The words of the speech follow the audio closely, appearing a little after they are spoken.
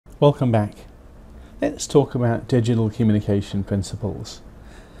Welcome back. Let's talk about digital communication principles.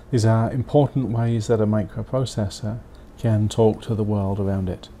 These are important ways that a microprocessor can talk to the world around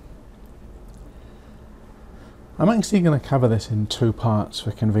it. I'm actually going to cover this in two parts for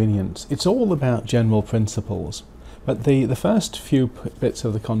convenience. It's all about general principles, but the first few bits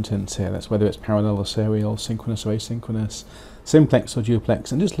of the contents here, that's whether it's parallel or serial, synchronous or asynchronous, simplex or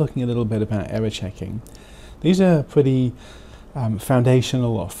duplex, and just looking a little bit about error checking. These are pretty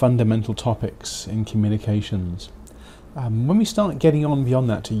foundational or fundamental topics in communications. When we start getting on beyond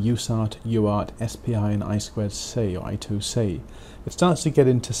that to USART, UART, SPI and I2C or I2C, it starts to get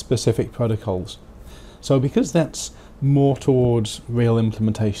into specific protocols. So because that's more towards real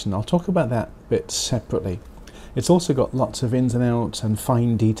implementation, I'll talk about that bit separately. It's also got lots of ins and outs and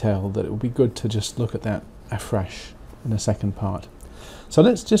fine detail that it would be good to just look at that afresh in the second part. So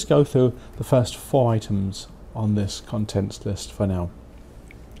let's just go through the first 4 items on this contents list for now.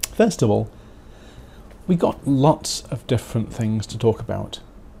 First of all, we got lots of different things to talk about.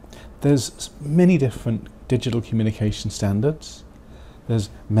 There's many different digital communication standards. There's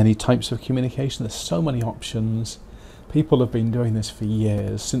many types of communication. There's so many options. People have been doing this for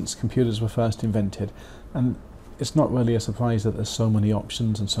years, since computers were first invented, and it's not really a surprise that there's so many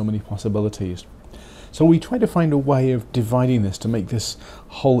options and so many possibilities. So we try to find a way of dividing this to make this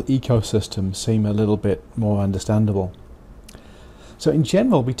whole ecosystem seem a little bit more understandable. So in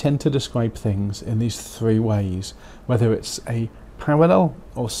general, we tend to describe things in these 3 ways, whether it's a parallel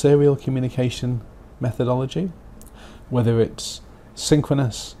or serial communication methodology, whether it's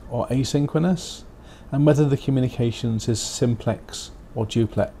synchronous or asynchronous, and whether the communications is simplex or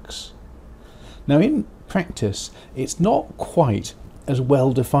duplex. Now in practice, it's not quite as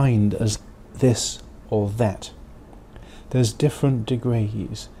well defined as this or that. There's different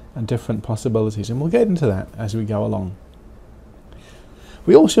degrees and different possibilities, and we'll get into that as we go along.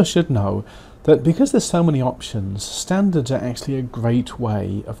 We also should know that because there's so many options, standards are actually a great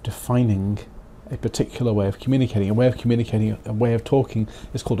way of defining a particular way of communicating. A way of communicating, a way of talking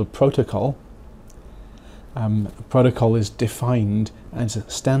is called a protocol. A protocol is defined as a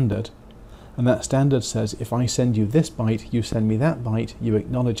standard, and that standard says if I send you this byte, you send me that byte, you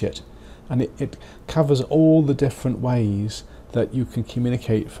acknowledge it. And it covers all the different ways that you can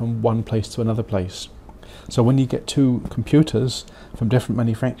communicate from one place to another place. So when you get 2 computers from different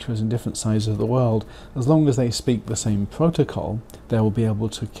manufacturers in different sizes of the world, as long as they speak the same protocol, they will be able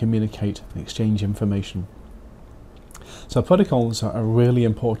to communicate and exchange information. So protocols are really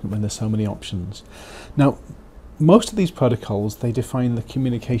important when there's so many options. Now, most of these protocols, they define the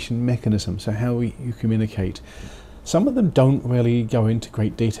communication mechanism, so how you communicate. Some of them don't really go into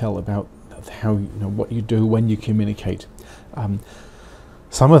great detail about how, what you do when you communicate.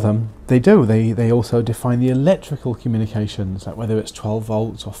 Some of them, they do. They also define the electrical communications, like whether it's 12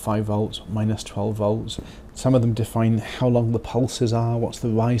 volts or 5 volts, or minus 12 volts. Some of them define how long the pulses are, what's the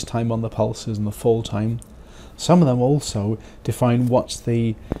rise time on the pulses and the fall time. Some of them also define what's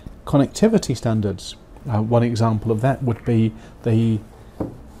the connectivity standards. One example of that would be the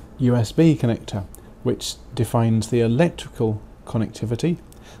USB connector, which defines the electrical connectivity,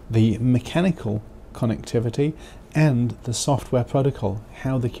 the mechanical connectivity, and the software protocol,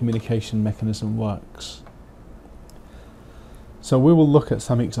 how the communication mechanism works. So we will look at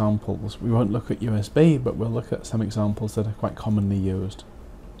some examples. We won't look at USB, but we'll look at some examples that are quite commonly used.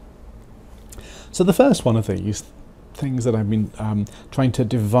 So the first one of these things that I've been trying to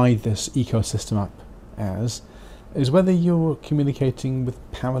divide this ecosystem up as is whether you're communicating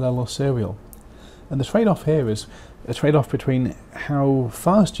with parallel or serial. And the trade-off here is a trade-off between how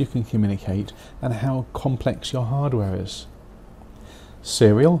fast you can communicate and how complex your hardware is.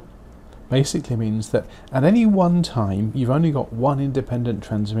 Serial basically means that at any one time you've only got one independent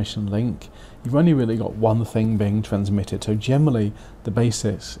transmission link, you've only really got one thing being transmitted. So generally the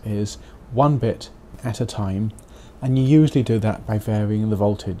basis is 1 bit at a time, and you usually do that by varying the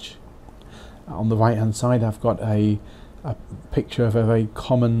voltage. On the right hand side I've got a picture of a very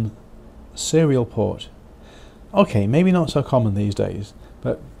common serial port. Okay, maybe not so common these days,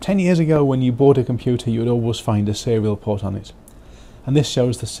 but 10 years ago when you bought a computer you would always find a serial port on it. And this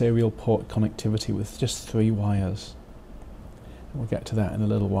shows the serial port connectivity with just 3 wires. We'll get to that in a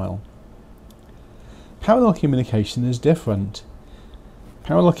little while. Parallel communication is different.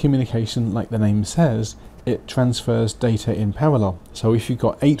 Parallel communication, like the name says, it transfers data in parallel. So if you've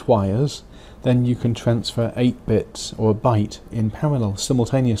got 8 wires, then you can transfer 8 bits or a byte in parallel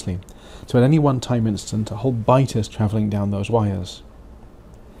simultaneously. So at any one time instant, a whole byte is travelling down those wires.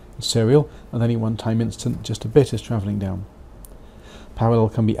 In serial, at any one time instant, just a bit is travelling down. Parallel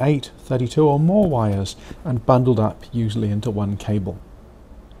can be 8, 32 or more wires and bundled up usually into one cable.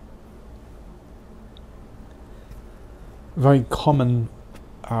 very common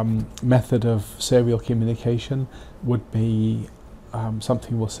method of serial communication would be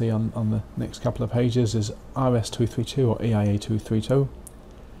something we'll see on the next couple of pages is RS232 or EIA232,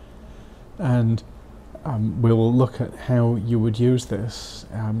 and we will look at how you would use this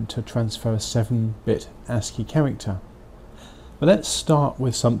to transfer a 7-bit ASCII character. But let's start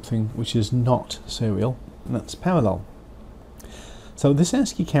with something which is not serial, and that's parallel. So this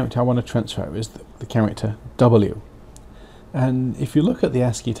ASCII character I want to transfer is the character W. And if you look at the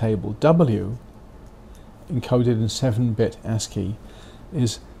ASCII table, W, encoded in 7-bit ASCII,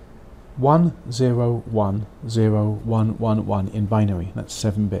 is 101011 in binary. That's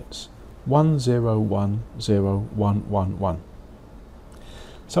 7 bits. 10101111.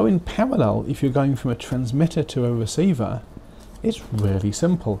 So in parallel, if you're going from a transmitter to a receiver, it's really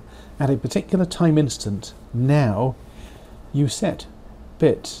simple. At a particular time instant, now, you set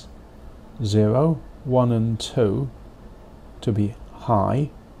bits 0, 1 and 2 to be high.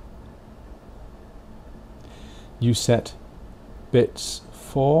 You set bits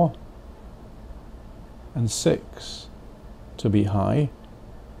 4 and 6 to be high,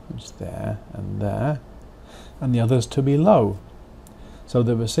 which is there, and the others to be low. So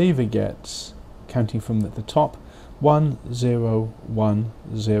the receiver gets, counting from the top, 1 0 1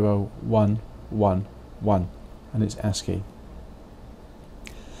 0 1 1 1, and it's ASCII.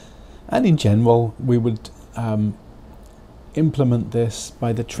 And in general, we would implement this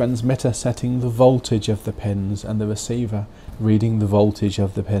by the transmitter setting the voltage of the pins and the receiver reading the voltage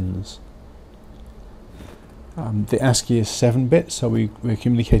of the pins. The ASCII is 7 bits, so we're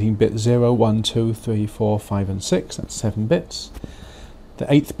communicating bit 0, 1, 2, 3, 4, 5 and 6, that's 7 bits. The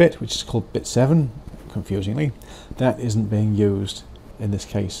 8th bit, which is called bit 7, confusingly, that isn't being used in this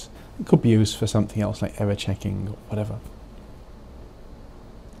case. It could be used for something else like error checking or whatever.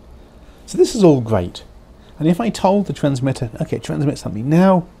 So this is all great. And if I told the transmitter, okay, transmit something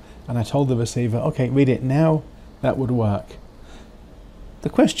now, and I told the receiver, okay, read it now, that would work. The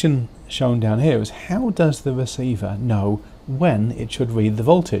question shown down here is, how does the receiver know when it should read the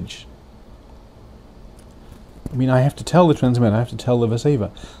voltage? I mean, I have to tell the transmitter, I have to tell the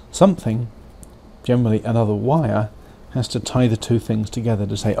receiver. Something, generally another wire, has to tie the two things together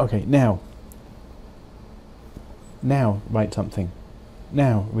to say, okay, now write something,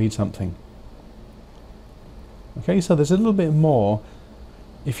 now read something. Okay, so there's a little bit more,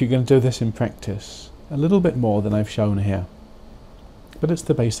 if you're going to do this in practice, a little bit more than I've shown here. But it's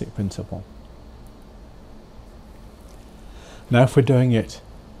the basic principle. Now if we're doing it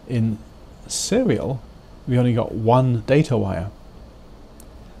in serial, we only got one data wire.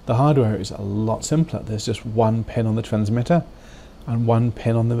 The hardware is a lot simpler. There's just one pin on the transmitter and one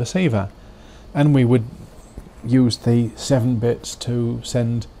pin on the receiver. And we would use the 7 bits to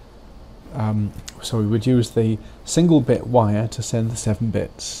send, so we would use the single bit wire to send the 7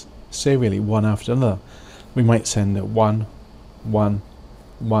 bits serially, one after another. We might send 1, 1,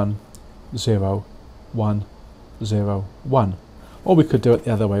 1, 0, 1, 0, 1. Or we could do it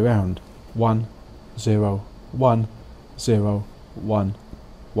the other way around. 1, 0, 1, 0, 1,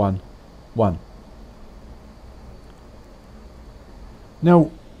 1, 1.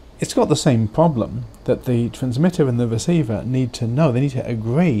 Now, it's got the same problem that the transmitter and the receiver need to know. They need to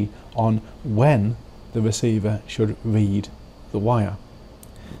agree on when the receiver should read the wire.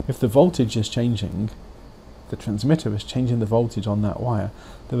 If the voltage is changing, the transmitter is changing the voltage on that wire,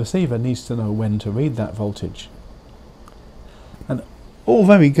 the receiver needs to know when to read that voltage. And all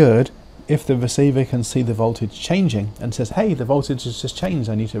very good if the receiver can see the voltage changing and says, hey, the voltage has just changed,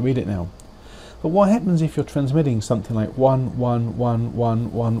 I need to read it now. But what happens if you're transmitting something like 1, 1, 1,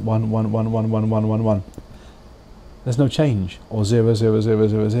 1, 1, 1, 1, 1, 1, 1, 1, 1, 1? There's no change. Or 0, 0, 0,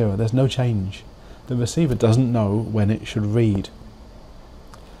 0, 0. There's no change. The receiver doesn't know when it should read.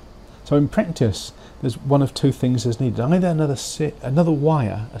 So in practice, there's one of two things that's needed. Either another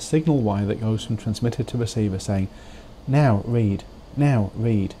wire, a signal wire that goes from transmitter to receiver saying, now read, now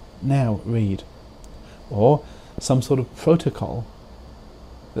read, now read. Or some sort of protocol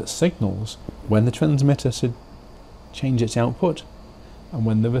that signals when the transmitter should change its output and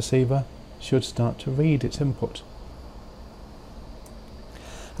when the receiver should start to read its input.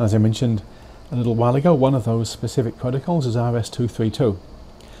 As I mentioned a little while ago, one of those specific protocols is RS232.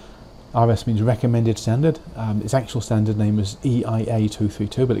 RS means recommended standard. Its actual standard name is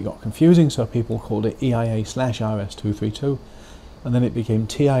EIA232, but it got confusing, so people called it EIA/RS232, and then it became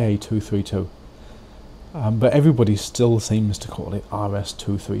TIA232. But everybody still seems to call it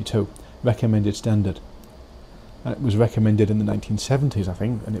RS232, recommended standard. And it was recommended in the 1970s, I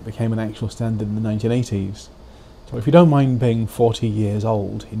think, and it became an actual standard in the 1980s. So if you don't mind being 40 years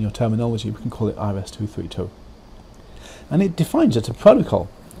old in your terminology, we can call it RS232. and it defines, it's a protocol.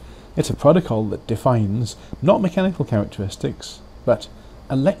 It's a protocol that defines not mechanical characteristics, but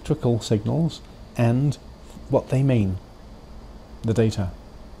electrical signals and what they mean, the data.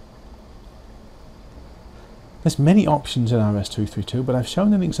 There's many options in RS232, but I've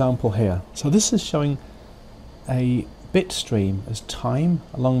shown an example here. So this is showing a bit stream as time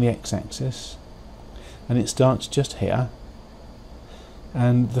along the x-axis, and it starts just here,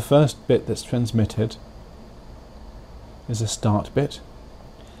 and the first bit that's transmitted is a start bit.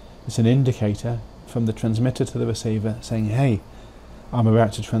 It's an indicator from the transmitter to the receiver saying, hey, I'm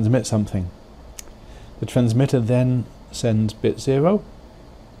about to transmit something. The transmitter then sends bit 0,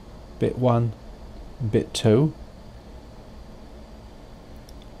 bit 1, bit 2.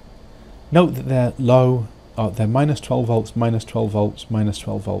 Note that they're low, they're minus 12 volts, minus 12 volts, minus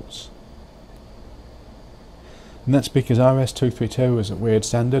 12 volts. And that's because RS232 is a weird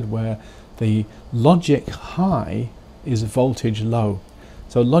standard where the logic high is voltage low.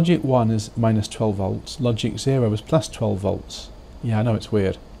 So logic 1 is minus 12 volts, logic 0 is plus 12 volts. Yeah, I know it's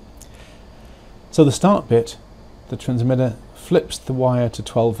weird. So the start bit, the transmitter flips the wire to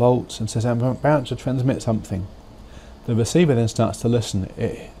 12 volts and says, I'm about to transmit something. The receiver then starts to listen.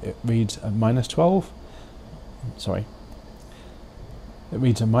 It reads a minus 12, sorry. It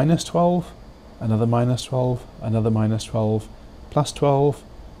reads a minus 12, another minus 12, another minus 12, plus 12,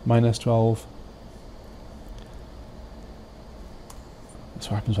 minus 12. That's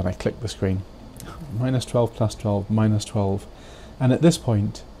what happens when I click the screen. Minus 12, plus 12, minus 12. And at this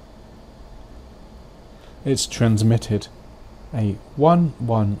point, it's transmitted a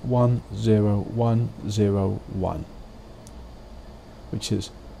 110101, which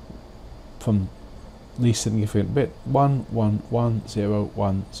is from least significant bit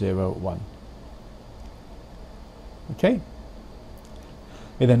 110101. Okay.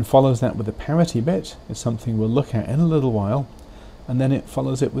 It then follows that with a parity bit. It's something we'll look at in a little while, and then it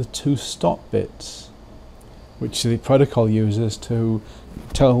follows it with 2 stop bits, which the protocol uses to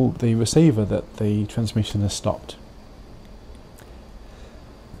tell the receiver that the transmission has stopped.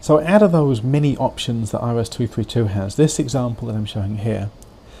 So out of those many options that RS232 has, this example that I'm showing here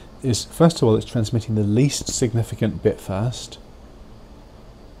is, first of all, it's transmitting the least significant bit first.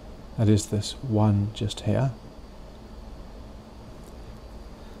 That is this 1 just here.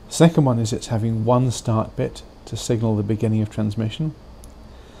 Second one is it's having 1 start bit to signal the beginning of transmission.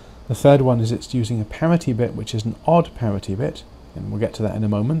 The third one is it's using a parity bit, which is an odd parity bit, and we'll get to that in a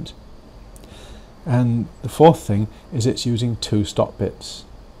moment. And the fourth thing is it's using 2 stop bits.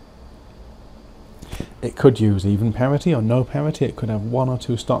 It could use even parity or no parity. It could have 1 or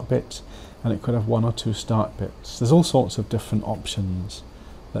 2 stop bits, and it could have 1 or 2 start bits. There's all sorts of different options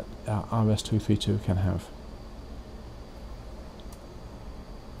that RS232 can have.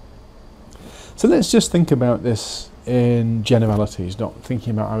 So let's just think about this in generalities, not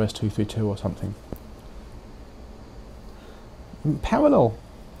thinking about RS232 or something. Parallel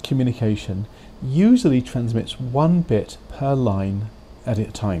communication usually transmits 1 bit per line at a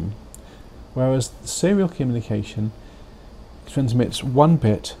time, whereas serial communication transmits 1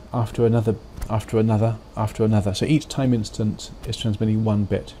 bit after another, after another, after another. So each time instant is transmitting 1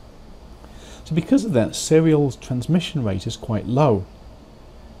 bit. So because of that, serial's transmission rate is quite low.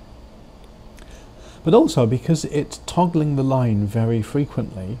 But also because it's toggling the line very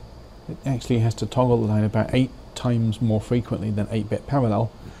frequently, it actually has to toggle the line about 8 times more frequently than 8-bit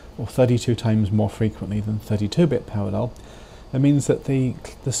parallel, or 32 times more frequently than 32-bit parallel. That means that the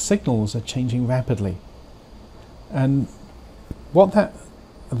signals are changing rapidly. And the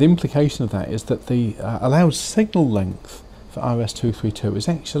implication of that is that the allowed signal length for RS232 is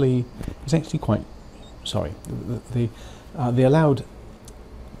actually quite, sorry, the allowed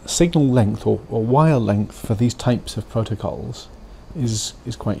signal length or wire length for these types of protocols is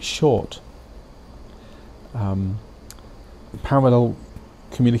quite short. Parallel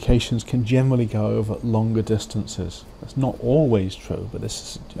communications can generally go over longer distances. That's not always true, but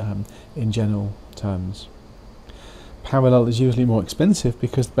this is in general terms. Parallel is usually more expensive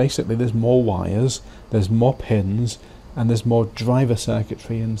because basically there's more wires, there's more pins, and there's more driver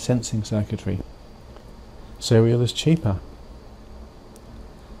circuitry and sensing circuitry. Serial is cheaper.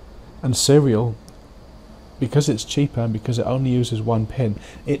 And serial, because it's cheaper and because it only uses 1 pin,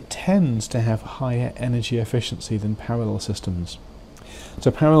 it tends to have higher energy efficiency than parallel systems. So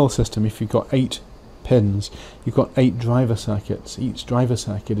parallel system, if you've got 8 pins, you've got 8 driver circuits. Each driver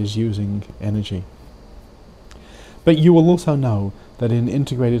circuit is using energy. But you will also know that in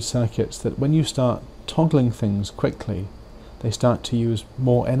integrated circuits, that when you start toggling things quickly, they start to use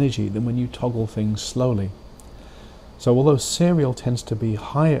more energy than when you toggle things slowly. So although serial tends to be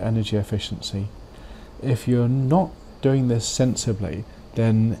higher energy efficiency, if you're not doing this sensibly,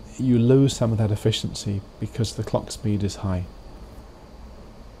 then you lose some of that efficiency because the clock speed is high.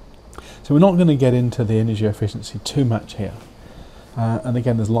 So we're not going to get into the energy efficiency too much here. And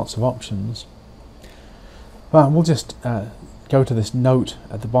again, there's lots of options. But we'll just go to this note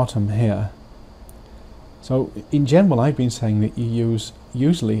at the bottom here. So in general, I've been saying that you use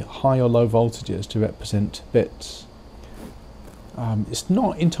usually high or low voltages to represent bits. It's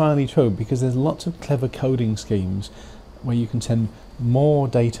not entirely true, because there's lots of clever coding schemes where you can send more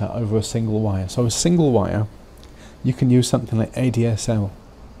data over a single wire. So a single wire, you can use something like ADSL,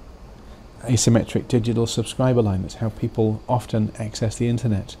 asymmetric digital subscriber line. That's how people often access the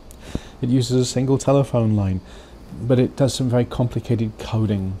internet. It uses a single telephone line, but it does some very complicated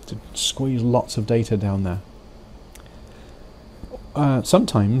coding to squeeze lots of data down there.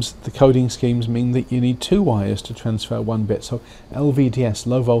 Sometimes the coding schemes mean that you need two wires to transfer one bit. So LVDS,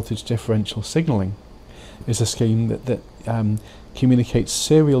 low voltage differential signaling, is a scheme that communicates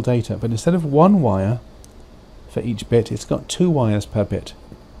serial data, but instead of one wire for each bit, it's got two wires per bit,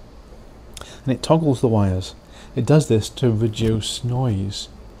 and it toggles the wires. It does this to reduce noise.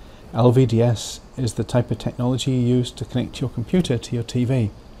 LVDS is the type of technology you use to connect your computer to your TV.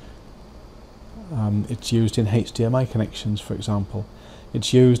 It's used in HDMI connections, for example.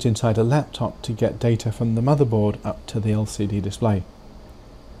 It's used inside a laptop to get data from the motherboard up to the LCD display.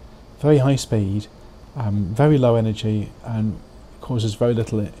 Very high speed, very low energy, and causes very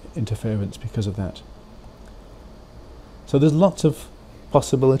little interference because of that. So there's lots of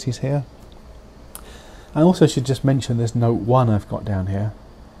possibilities here. I also should just mention this note 1 I've got down here.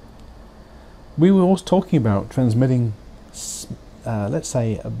 We were also talking about transmitting, let's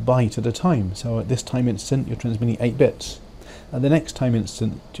say, a byte at a time. So at this time instant you're transmitting 8 bits. At the next time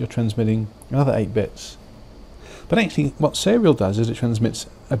instant you're transmitting another 8 bits. But actually what serial does is it transmits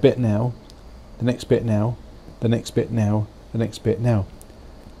a bit now, the next bit now, the next bit now, the next bit now.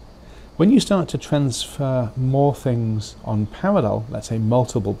 When you start to transfer more things on parallel, let's say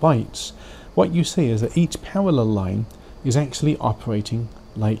multiple bytes, what you see is that each parallel line is actually operating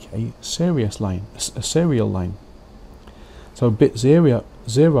like a serial line. So bit 0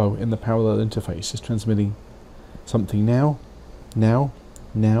 in the parallel interface is transmitting something now, now,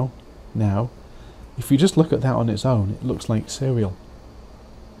 now, now. If you just look at that on its own, it looks like serial.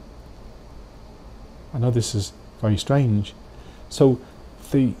 I know this is very strange. So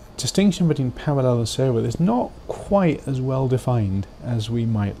the distinction between parallel and serial is not quite as well defined as we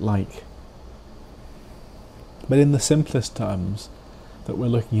might like. But in the simplest terms that we're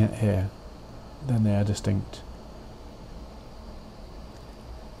looking at here, then they are distinct.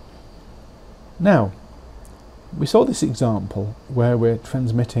 Now, we saw this example where we're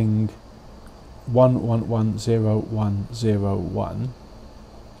transmitting 1110101.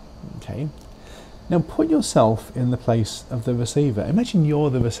 Okay. Now put yourself in the place of the receiver. Imagine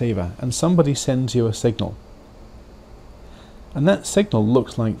you're the receiver and somebody sends you a signal. And that signal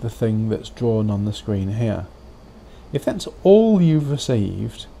looks like the thing that's drawn on the screen here. If that's all you've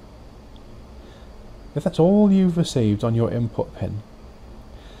received, on your input pin,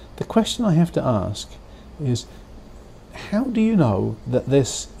 the question I have to ask is, how do you know that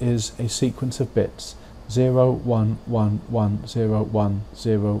this is a sequence of bits 0, 1, 1, 1, 0, 1,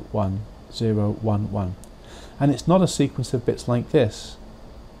 0, 1, 0, 1, 1, and it's not a sequence of bits like this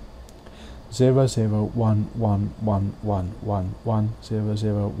 0, 0, 1, 1, 1, 1, 1, 1, 0,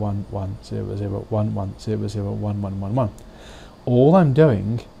 0, 1, 1, 0, 0, 1, 1, 0, 0, 1, 1, 1, 1. All I'm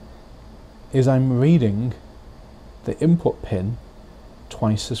doing is I'm reading the input pin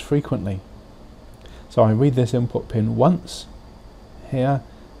twice as frequently. So I read this input pin once here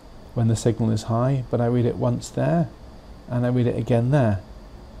when the signal is high, but I read it once there, and I read it again there.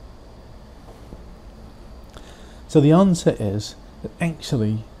 So the answer is that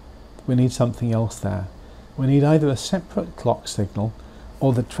actually we need something else there. We need either a separate clock signal,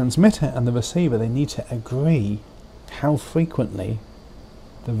 or the transmitter and the receiver, they need to agree how frequently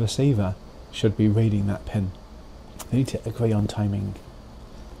the receiver should be reading that pin. They need to agree on timing.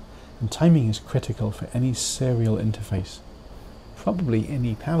 And timing is critical for any serial interface, probably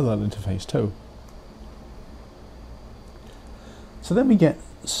any parallel interface too. So then we get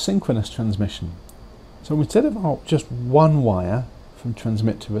synchronous transmission. So instead of just one wire from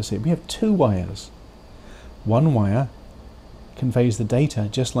transmit to receive, we have two wires. One wire conveys the data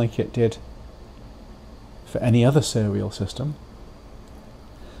just like it did for any other serial system,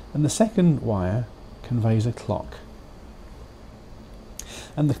 and the second wire conveys a clock.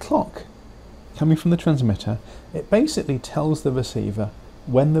 And the clock, coming from the transmitter, it basically tells the receiver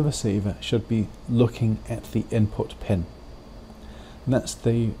when the receiver should be looking at the input pin. And that's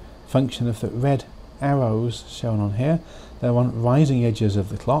the function of the red arrows shown on here, they're on rising edges of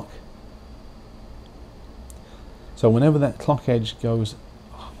the clock. So whenever that clock edge goes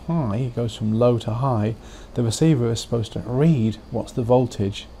high, goes from low to high, the receiver is supposed to read what's the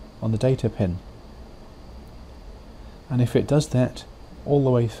voltage on the data pin. And if it does that all the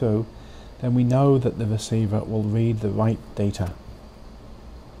way through, then we know that the receiver will read the right data.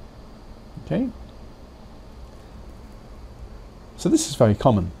 Okay? So this is very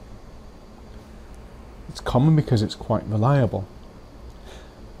common. It's common because it's quite reliable.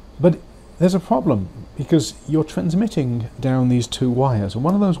 But there's a problem, because you're transmitting down these two wires, and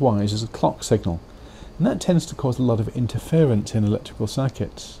one of those wires is a clock signal, and that tends to cause a lot of interference in electrical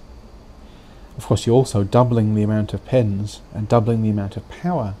circuits. Of course, you're also doubling the amount of pins and doubling the amount of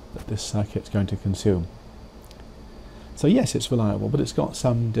power that this circuit's going to consume. So yes, it's reliable, but it's got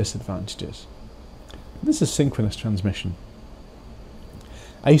some disadvantages. This is synchronous transmission.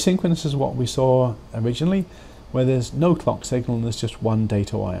 Asynchronous is what we saw originally, where there's no clock signal and there's just one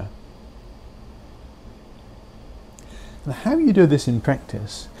data wire. Now, how you do this in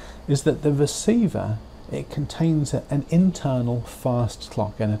practice is that the receiver, it contains an internal fast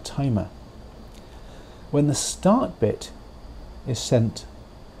clock and a timer. When the start bit is sent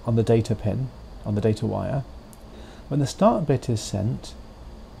on the data pin, on the data wire, when the start bit is sent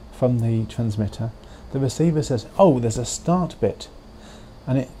from the transmitter, the receiver says, oh, there's a start bit,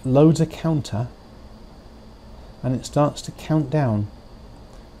 and it loads a counter and it starts to count down,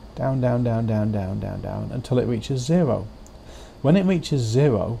 down, until it reaches 0. When it reaches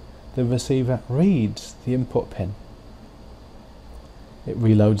 0, the receiver reads the input pin. It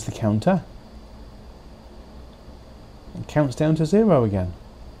reloads the counter and counts down to 0 again,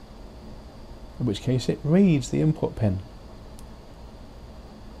 in which case it reads the input pin.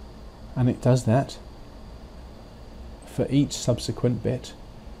 And it does that for each subsequent bit,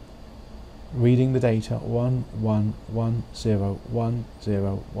 reading the data 1, 1, 1, 0, 1,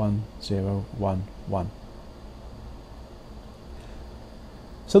 0, 1, 0, 1, 1.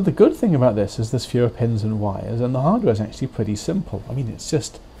 So the good thing about this is there's fewer pins and wires, and the hardware is actually pretty simple. I mean, it's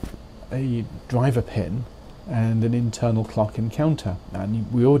just a driver pin and an internal clock and counter.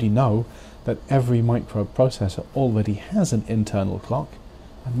 And we already know that every microprocessor already has an internal clock,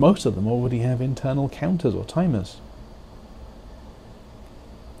 and most of them already have internal counters or timers.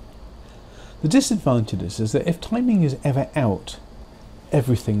 The disadvantage is that if timing is ever out,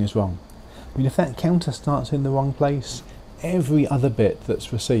 everything is wrong. I mean, if that counter starts in the wrong place, every other bit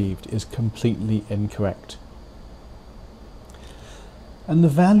that's received is completely incorrect. And the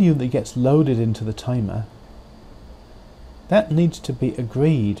value that gets loaded into the timer, that needs to be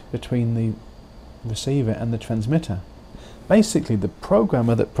agreed between the receiver and the transmitter. Basically, the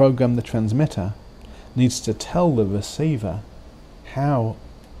programmer that programmed the transmitter needs to tell the receiver how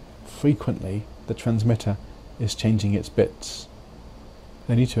frequently the transmitter is changing its bits.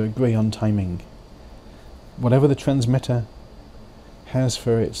 They need to agree on timing. Whatever the transmitter has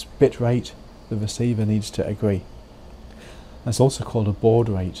for its bit rate, the receiver needs to agree. That's also called a baud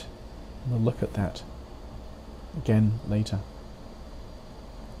rate. We'll look at that again later.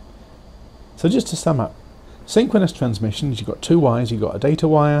 So just to sum up, synchronous transmissions, you've got two wires, you've got a data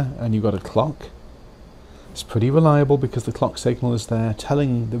wire and you've got a clock. It's pretty reliable because the clock signal is there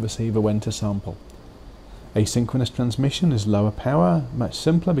telling the receiver when to sample. Asynchronous transmission is lower power, much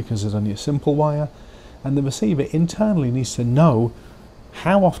simpler because there's only a simple wire, and the receiver internally needs to know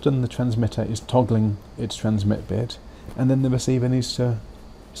how often the transmitter is toggling its transmit bit, and then the receiver needs to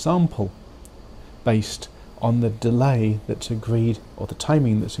sample based on the delay that's agreed, or the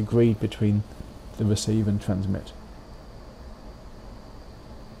timing that's agreed between the receive and transmit.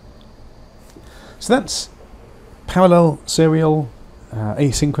 So that's parallel, serial,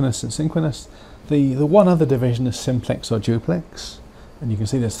 asynchronous and synchronous. The one other division is simplex or duplex, and you can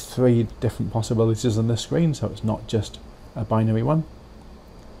see there's 3 different possibilities on the screen, so it's not just a binary one.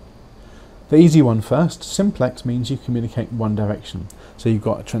 The easy one first. Simplex means you communicate in one direction. So you've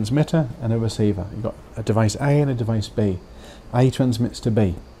got a transmitter and a receiver. You've got a device A and a device B. A transmits to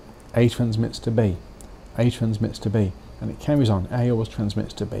B. A transmits to B. A transmits to B. And it carries on. A always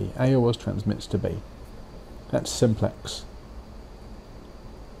transmits to B. A always transmits to B. That's simplex.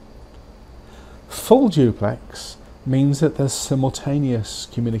 Full duplex means that there's simultaneous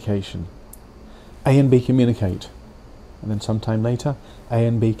communication. A and B communicate, and then sometime later A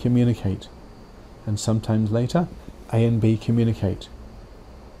and B communicate, and sometimes later A and B communicate.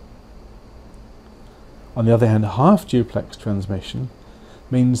 On the other hand, half duplex transmission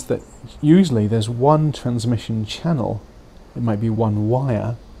means that usually there's one transmission channel, it might be one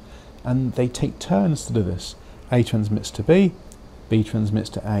wire, and they take turns to do this. A transmits to B, B transmits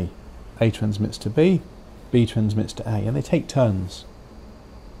to A, A transmits to B, B transmits to A, and they take turns.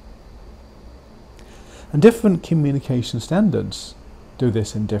 And different communication standards do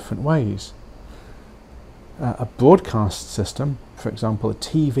this in different ways. A broadcast system, for example a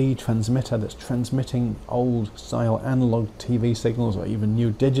TV transmitter that's transmitting old style analog TV signals or even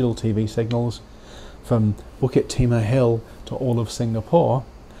new digital TV signals from Bukit Timah Hill to all of Singapore,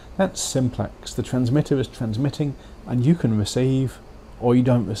 that's simplex. The transmitter is transmitting and you can receive or you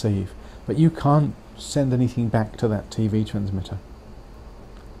don't receive, but you can't send anything back to that TV transmitter.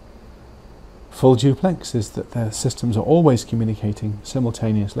 Full duplex is that the systems are always communicating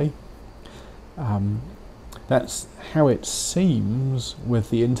simultaneously. That's how it seems with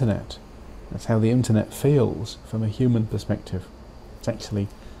the internet. That's how the internet feels from a human perspective. It's actually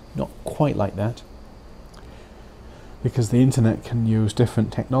not quite like that, because the internet can use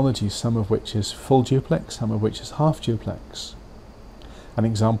different technologies, some of which is full duplex, some of which is half duplex. An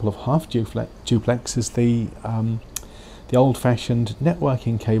example of half duplex is the old-fashioned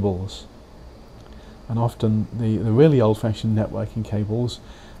networking cables. And often the really old-fashioned networking cables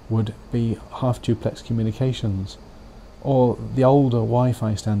would be half duplex communications, or the older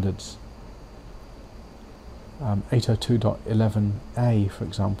Wi-Fi standards, 802.11a for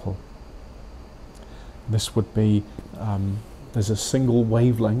example. This would be, there's a single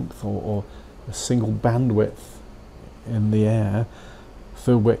wavelength or a single bandwidth in the air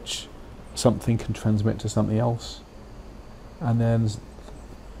through which something can transmit to something else, and then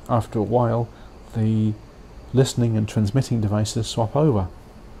after a while the listening and transmitting devices swap over.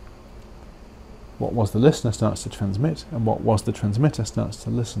 What was the listener starts to transmit, and what was the transmitter starts to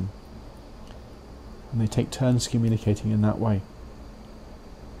listen. And they take turns communicating in that way.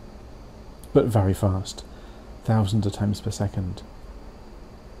 But very fast, thousands of times per second.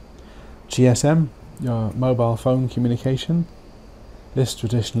 GSM, your mobile phone communication, this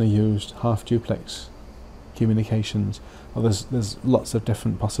traditionally used half duplex communications. Well, there's lots of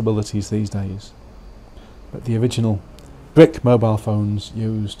different possibilities these days, but the original brick mobile phones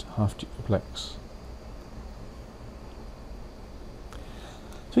used half duplex.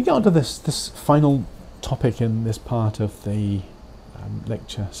 So we get on to this final topic in this part of the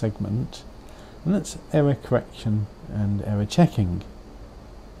lecture segment, and that's error correction and error checking.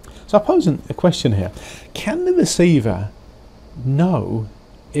 So I pose a question here. Can the receiver know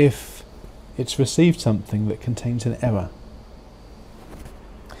if it's received something that contains an error?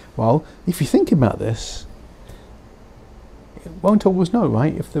 Well, if you think about this, it won't always know,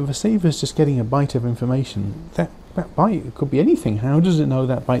 right? If the receiver is just getting a byte of information, that byte, it could be anything. How does it know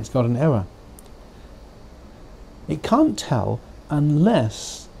that byte's got an error? It can't tell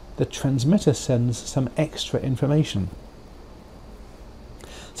unless the transmitter sends some extra information.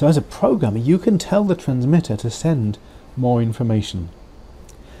 So as a programmer, you can tell the transmitter to send more information,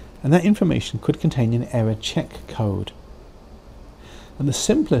 and that information could contain an error check code. And the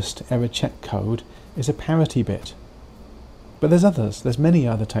simplest error check code is a parity bit, but there's many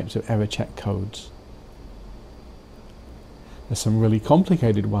other types of error check codes. There's some really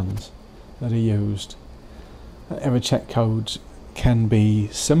complicated ones that are used. Error check codes can be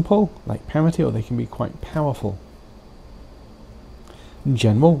simple, like parity, or they can be quite powerful. In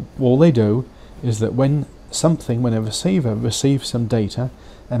general, all they do is that when a receiver receives some data,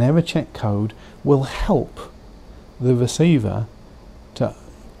 an error check code will help the receiver to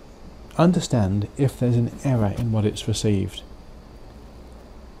understand if there's an error in what it's received.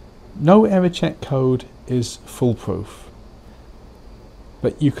 No error check code is foolproof,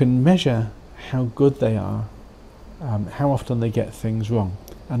 but you can measure how good they are, how often they get things wrong,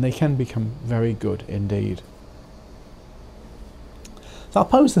 and they can become very good indeed. So I'll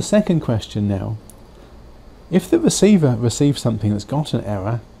pose the second question now. If the receiver receives something that's got an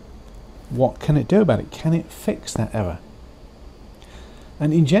error, what can it do about it? Can it fix that error?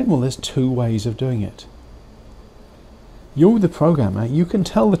 And in general, there's two ways of doing it. You're the programmer, you can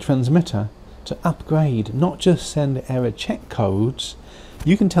tell the transmitter to upgrade, not just send error check codes.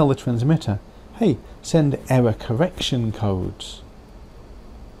 You can tell the transmitter, hey, send error correction codes.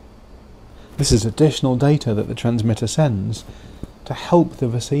 This is additional data that the transmitter sends to help the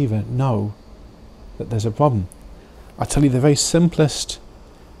receiver know that there's a problem. I'll tell you the very simplest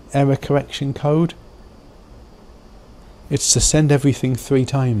error correction code. It's to send everything 3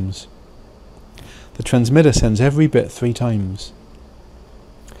 times. The transmitter sends every bit 3 times.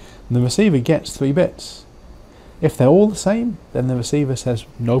 And the receiver gets 3 bits. If they're all the same, then the receiver says,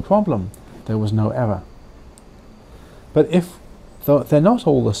 no problem, there was no error. But if they're not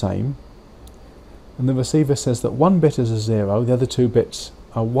all the same, and the receiver says that 1 bit is a 0, the other 2 bits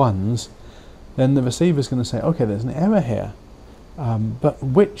are 1s, then the receiver is going to say, okay, there's an error here. But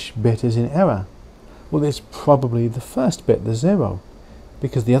which bit is in error? Well, it's probably the first bit, the 0,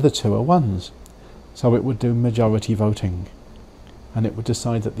 because the other two are 1s. So it would do majority voting, and it would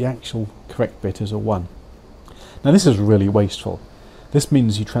decide that the actual correct bit is a 1. Now this is really wasteful. This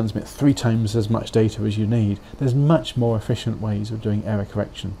means you transmit 3 times as much data as you need. There's much more efficient ways of doing error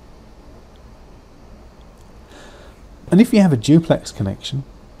correction. And if you have a duplex connection,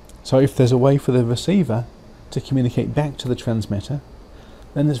 so if there's a way for the receiver to communicate back to the transmitter,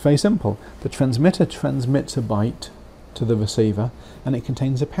 then it's very simple. The transmitter transmits a byte to the receiver and it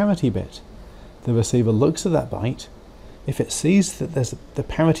contains a parity bit. The receiver looks at that byte. If it sees that the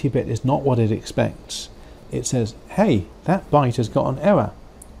parity bit is not what it expects, it says, hey, that byte has got an error.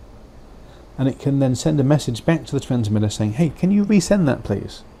 And it can then send a message back to the transmitter saying, hey, can you resend that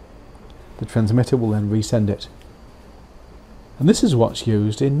please? The transmitter will then resend it. And this is what's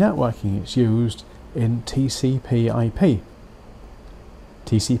used in networking. It's used in TCP/IP.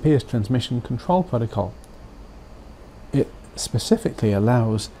 TCP is Transmission Control Protocol. It specifically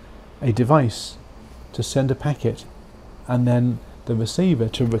allows a device to send a packet and then the receiver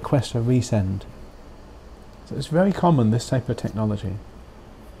to request a resend. So it's very common, this type of technology.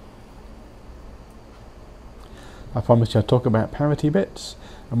 I promised you I'd talk about parity bits,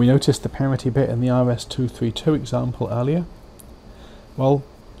 and we noticed the parity bit in the RS232 example earlier. Well,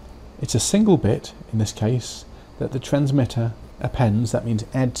 it's a single bit, in this case, that the transmitter appends, that means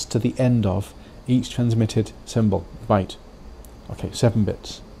adds to the end of each transmitted symbol, byte. Okay, 7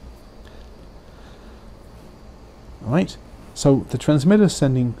 bits. Alright, so the transmitter is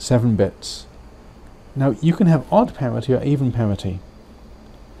sending 7 bits. Now you can have odd parity or even parity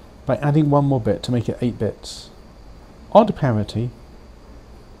by adding 1 more bit to make it 8 bits. Odd parity,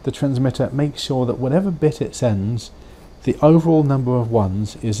 the transmitter makes sure that whatever bit it sends, the overall number of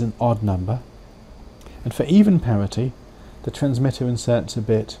 1s is an odd number. And for even parity, the transmitter inserts a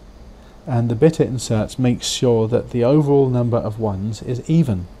bit, and the bit it inserts makes sure that the overall number of 1s is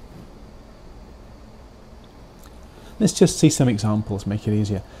even. Let's just see some examples, make it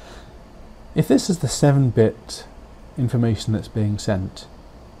easier. If this is the 7-bit information that's being sent,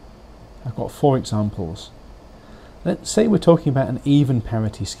 I've got 4 examples. Let's say we're talking about an even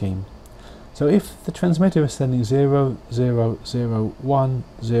parity scheme. So if the transmitter is sending 0, 0, 0, 1,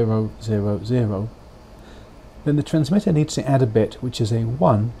 0, 0, 0, then the transmitter needs to add a bit which is a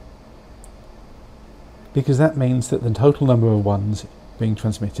 1, because that means that the total number of 1s being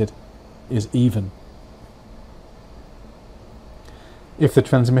transmitted is even. If the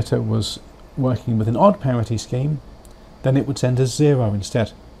transmitter was working with an odd parity scheme, then it would send a 0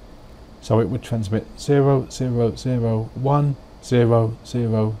 instead. So it would transmit 0, 0, 0, 1, 0,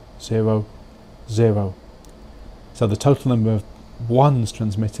 0, 0, 0. So the total number of 1s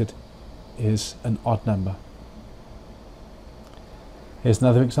transmitted is an odd number. Here's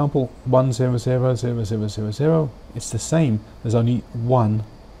another example, 1, 0, 0, 0, 0, 0, 0. It's the same, there's only 1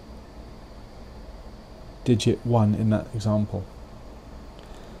 digit 1 in that example.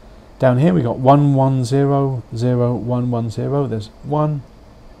 Down here we got 1, 1, 0, 0, 1, 1, 0. There's 1,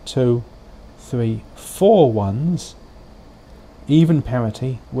 2, 3, 4 1s. Even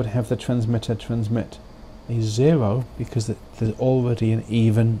parity would have the transmitter transmit a 0 because there's already an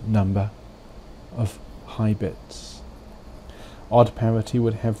even number of high bits. Odd parity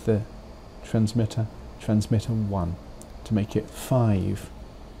would have the transmitter transmit a 1 to make it 5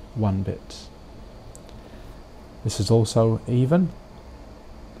 1 bits. This is also even.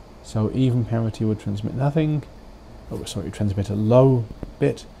 So even parity would transmit nothing. Oh, sorry, transmit a low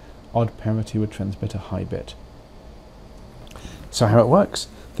bit. Odd parity would transmit a high bit. So how it works,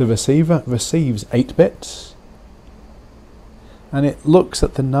 the receiver receives 8 bits and it looks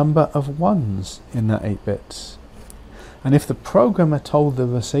at the number of 1s in that 8 bits. And if the programmer told the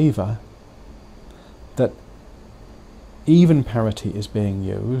receiver that even parity is being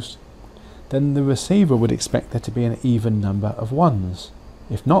used, then the receiver would expect there to be an even number of 1s.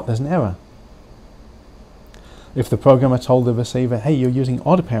 If not, there's an error. If the programmer told the receiver, hey, you're using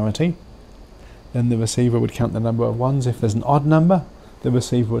odd parity, then the receiver would count the number of 1s. If there's an odd number, the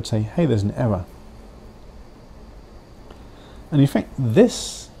receiver would say, hey, there's an error. And in fact,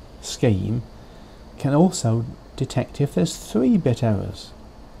 this scheme can also detect if there's 3-bit errors.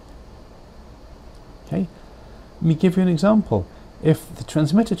 Okay, let me give you an example. If the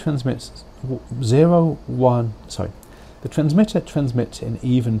transmitter transmits the transmitter transmits in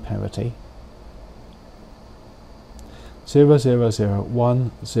even parity 0, 0, 0,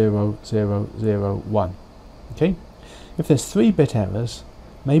 1, 0, 0, 0, 1. Okay? If there's 3-bit errors,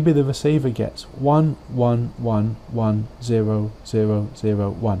 maybe the receiver gets 1, 1, 1, 1, 0, 0, 0,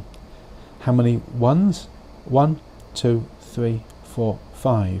 1. How many 1s? 1, 2, 3, 4,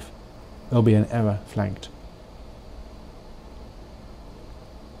 5, there'll be an error flagged.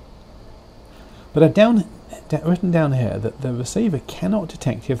 But I've written down here that the receiver cannot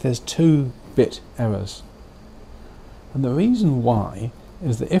detect if there's 2-bit errors. And the reason why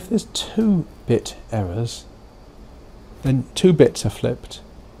is that if there's 2-bit errors, then 2 bits are flipped.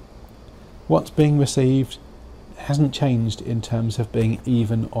 What's being received hasn't changed in terms of being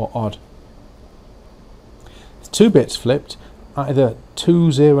even or odd. If 2 bits flipped, either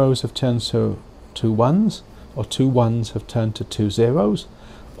 2 zeros have turned to 2 ones, or 2 ones have turned to 2 zeros,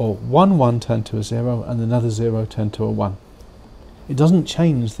 or 1 1 turned to a 0 and another 0 turned to a 1. It doesn't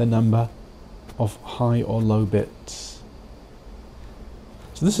change the number of high or low bits.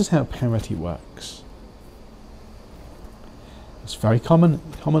 So this is how parity works. It's very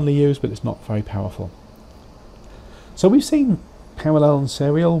commonly used, but it's not very powerful. So we've seen parallel and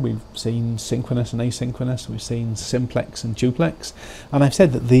serial, we've seen synchronous and asynchronous, we've seen simplex and duplex, and I've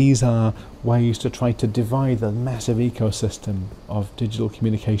said that these are ways to try to divide the massive ecosystem of digital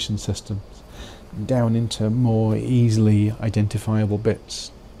communication systems down into more easily identifiable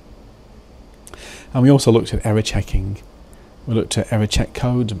bits. And we also looked at error checking. We looked at error check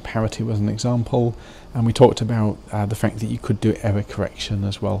codes, and parity was an example, and we talked about the fact that you could do error correction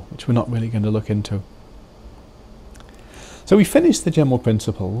as well, which we're not really going to look into. So we finished the general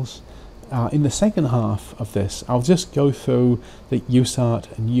principles. In the second half of this, I'll just go through the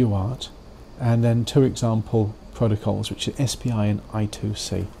USART and UART, and then 2 example protocols, which are SPI and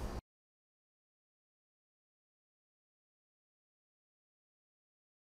I2C.